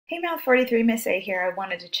Hey Math 43, Miss A here. I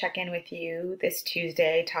wanted to check in with you this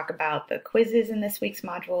Tuesday, talk about the quizzes in this week's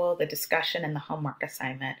module, the discussion, and the homework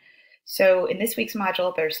assignment. So in this week's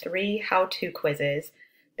module, there's 3 how-to quizzes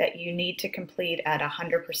that you need to complete at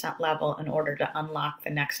 100% level in order to unlock the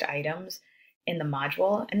next items in the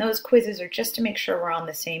module. And those quizzes are just to make sure we're on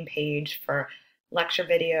the same page for lecture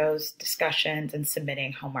videos, discussions, and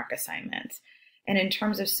submitting homework assignments. And in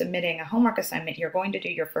terms of submitting a homework assignment, you're going to do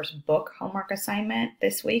your first book homework assignment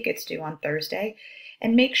this week. It's due on Thursday.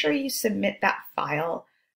 And make sure you submit that file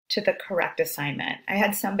to the correct assignment. I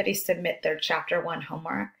had somebody submit their Chapter 1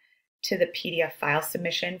 homework to the PDF file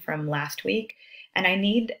submission from last week. And I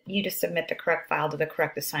need you to submit the correct file to the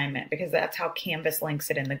correct assignment because that's how Canvas links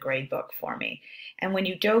it in the gradebook for me. And when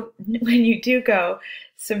you do go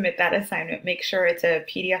submit that assignment, make sure it's a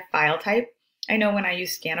PDF file type. I know when I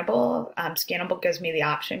use Scannable, Scannable gives me the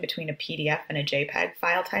option between a PDF and a JPEG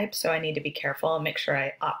file type, so I need to be careful and make sure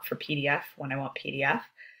I opt for PDF when I want PDF.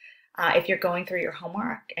 If you're going through your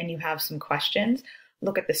homework and you have some questions,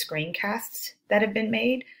 look at the screencasts that have been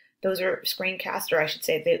made. Those are screencasts, or I should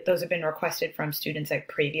say those have been requested from students I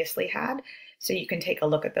previously had, so you can take a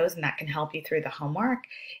look at those and that can help you through the homework.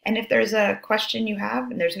 And if there's a question you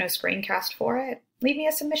have and there's no screencast for it, leave me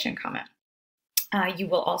a submission comment. You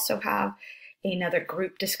will also have another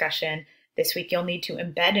group discussion this week. You'll need to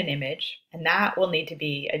embed an image, and that will need to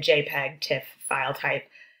be a JPEG, TIFF file type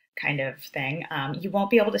kind of thing. You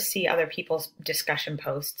won't be able to see other people's discussion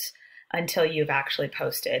posts until you've actually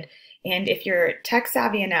posted. And if you're tech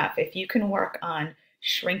savvy enough, if you can work on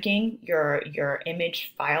shrinking your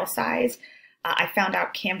image file size, I found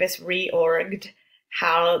out Canvas reorged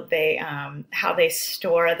how they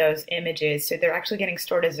store those images, so they're actually getting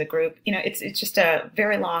stored as a group. You know, it's just a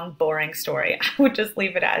very long, boring story. I would just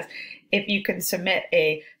leave it as, if you can submit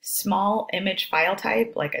a small image file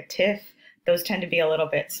type like a TIFF, those tend to be a little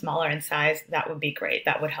bit smaller in size. That would be great.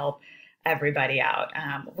 That would help everybody out.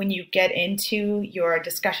 When you get into your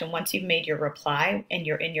discussion, once you've made your reply and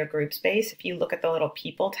you're in your group space, if you look at the little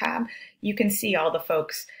people tab, you can see all the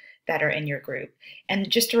folks that are in your group. And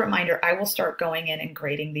just a reminder, I will start going in and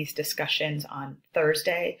grading these discussions on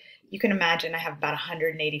Thursday. You can imagine I have about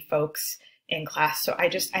 180 folks in class, so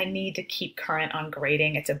I need to keep current on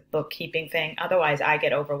grading. It's a bookkeeping thing. Otherwise, I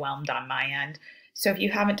get overwhelmed on my end. So if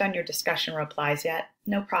you haven't done your discussion replies yet,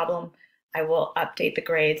 no problem. I will update the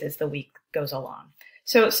grades as the week goes along.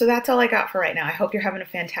 So that's all I got for right now. I hope you're having a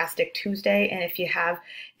fantastic Tuesday. And if you have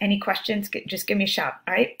any questions, just give me a shout.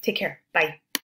 All right, take care. Bye.